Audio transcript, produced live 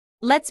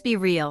Let's be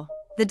real,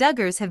 the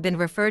Duggars have been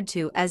referred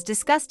to as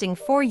disgusting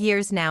for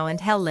years now and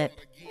hellip,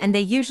 and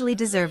they usually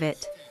deserve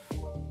it.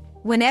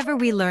 Whenever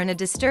we learn a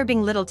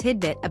disturbing little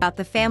tidbit about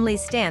the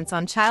family's stance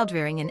on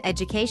childrearing and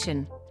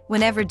education,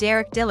 whenever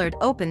Derick Dillard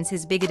opens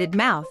his bigoted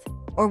mouth,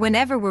 or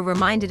whenever we're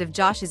reminded of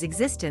Josh's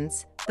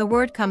existence, the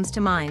word comes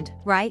to mind,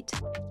 right?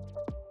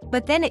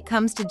 But then it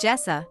comes to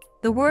Jessa,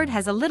 the word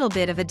has a little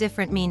bit of a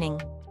different meaning.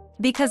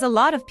 Because a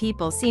lot of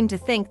people seem to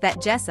think that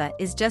Jessa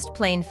is just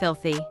plain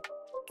filthy.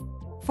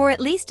 For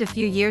at least a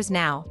few years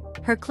now,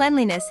 her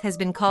cleanliness has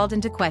been called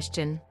into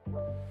question.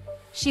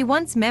 She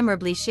once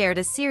memorably shared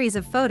a series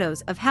of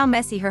photos of how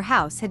messy her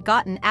house had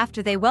gotten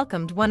after they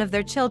welcomed one of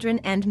their children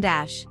and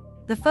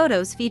the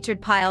photos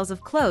featured piles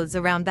of clothes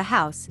around the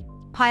house,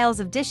 piles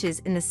of dishes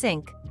in the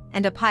sink,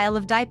 and a pile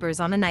of diapers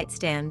on a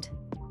nightstand.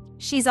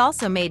 She's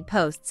also made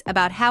posts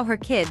about how her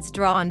kids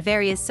draw on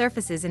various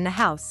surfaces in the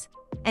house,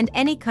 and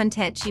any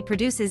content she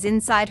produces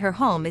inside her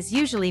home is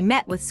usually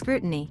met with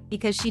scrutiny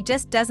because she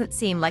just doesn't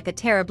seem like a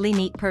terribly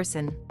neat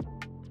person.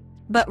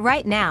 But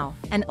right now,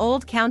 an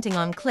old counting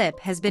on clip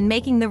has been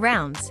making the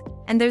rounds,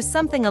 and there's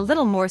something a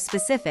little more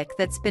specific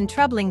that's been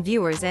troubling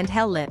viewers and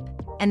hellip,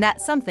 and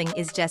that something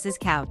is Jessa's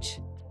couch.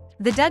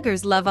 The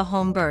Duggars love a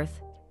home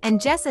birth,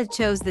 and Jessa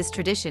chose this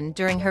tradition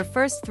during her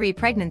first 3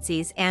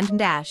 pregnancies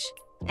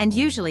and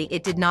usually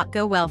it did not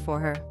go well for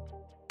her.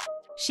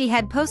 She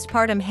had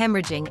postpartum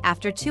hemorrhaging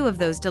after 2 of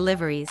those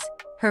deliveries,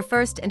 her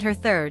first and her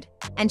third,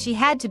 and she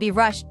had to be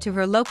rushed to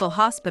her local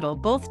hospital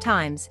both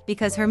times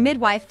because her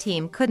midwife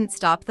team couldn't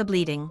stop the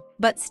bleeding.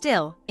 But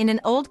still, in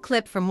an old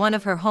clip from one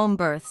of her home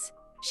births,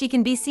 she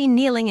can be seen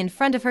kneeling in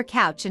front of her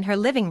couch in her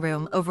living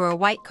room over a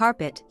white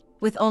carpet,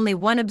 with only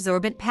one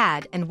absorbent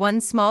pad and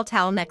one small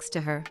towel next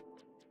to her.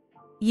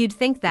 You'd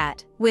think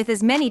that, with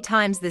as many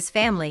times this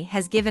family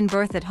has given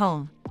birth at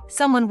home,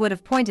 someone would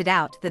have pointed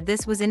out that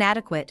this was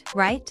inadequate,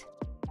 right?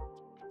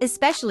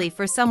 Especially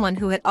for someone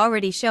who had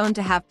already shown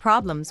to have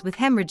problems with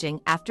hemorrhaging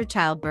after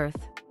childbirth.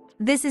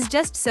 "This is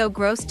just so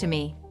gross to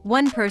me,"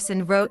 one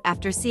person wrote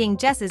after seeing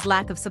Jessa's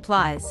lack of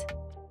supplies.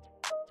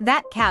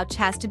 "That couch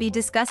has to be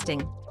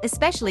disgusting,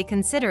 especially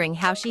considering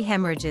how she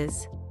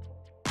hemorrhages.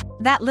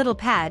 That little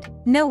pad,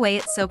 no way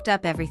it soaked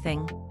up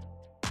everything.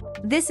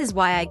 This is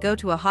why I go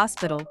to a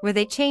hospital where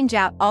they change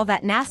out all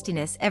that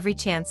nastiness every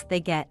chance they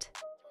get.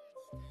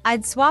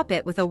 I'd swap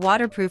it with a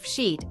waterproof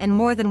sheet and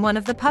more than one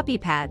of the puppy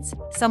pads,"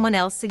 someone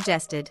else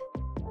suggested.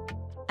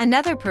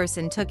 Another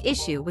person took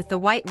issue with the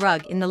white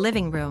rug in the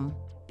living room,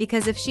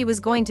 because if she was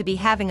going to be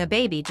having a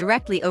baby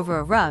directly over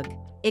a rug,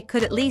 it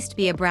could at least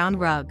be a brown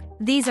rug.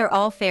 These are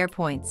all fair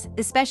points,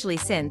 especially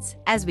since,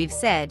 as we've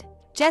said,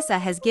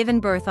 Jessa has given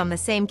birth on the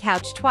same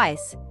couch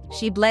twice.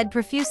 She bled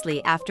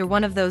profusely after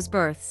one of those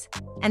births,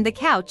 and the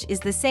couch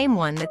is the same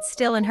one that's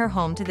still in her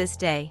home to this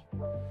day.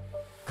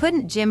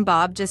 Couldn't Jim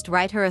Bob just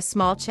write her a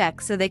small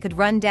check so they could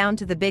run down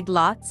to the big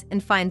lots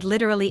and find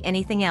literally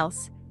anything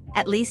else,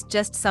 at least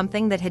just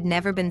something that had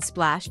never been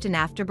splashed in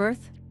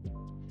afterbirth?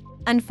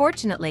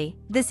 Unfortunately,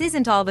 this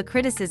isn't all the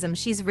criticism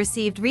she's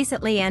received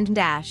recently and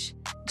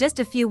just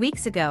a few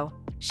weeks ago,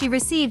 she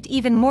received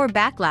even more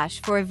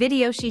backlash for a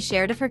video she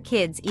shared of her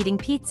kids eating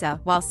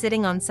pizza while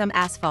sitting on some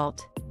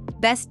asphalt.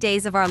 "Best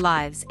days of our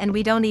lives and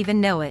we don't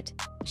even know it,"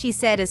 she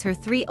said as her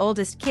 3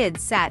 oldest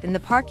kids sat in the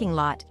parking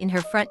lot in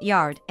her front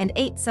yard and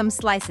ate some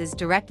slices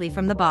directly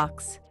from the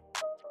box.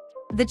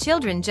 The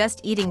children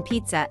just eating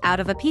pizza out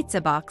of a pizza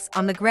box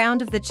on the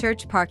ground of the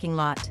church parking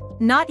lot.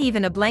 "Not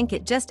even a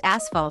blanket, just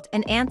asphalt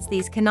and ants.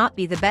 These cannot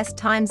be the best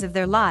times of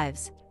their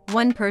lives,"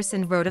 one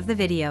person wrote of the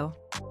video.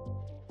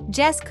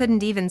 "Jess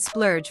couldn't even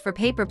splurge for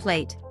paper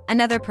plate,"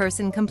 another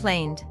person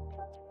complained.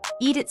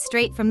 "Eat it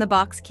straight from the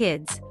box,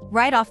 kids,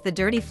 right off the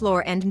dirty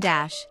floor and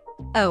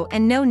oh,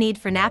 and no need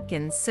for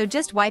napkins, so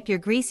just wipe your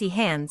greasy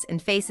hands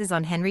and faces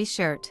on Henry's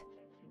shirt."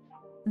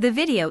 The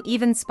video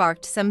even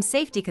sparked some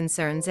safety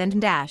concerns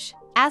and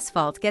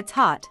asphalt gets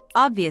hot,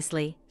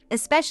 obviously,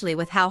 especially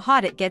with how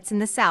hot it gets in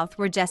the south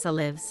where Jessa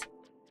lives.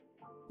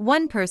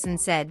 One person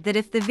said that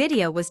if the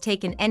video was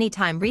taken any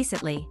time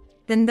recently,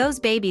 then those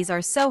babies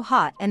are so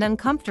hot and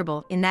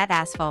uncomfortable in that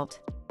asphalt.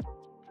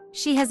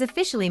 She has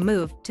officially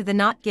moved to the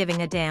not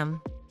giving a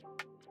damn.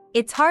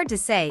 It's hard to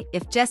say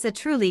if Jessa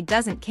truly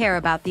doesn't care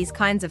about these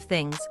kinds of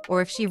things or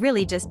if she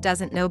really just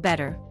doesn't know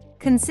better.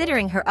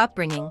 Considering her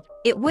upbringing,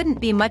 it wouldn't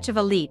be much of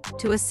a leap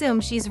to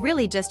assume she's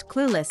really just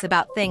clueless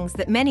about things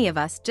that many of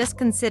us just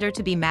consider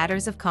to be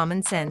matters of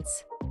common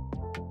sense.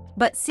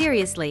 But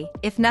seriously,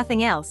 if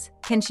nothing else,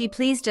 can she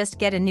please just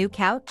get a new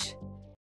couch?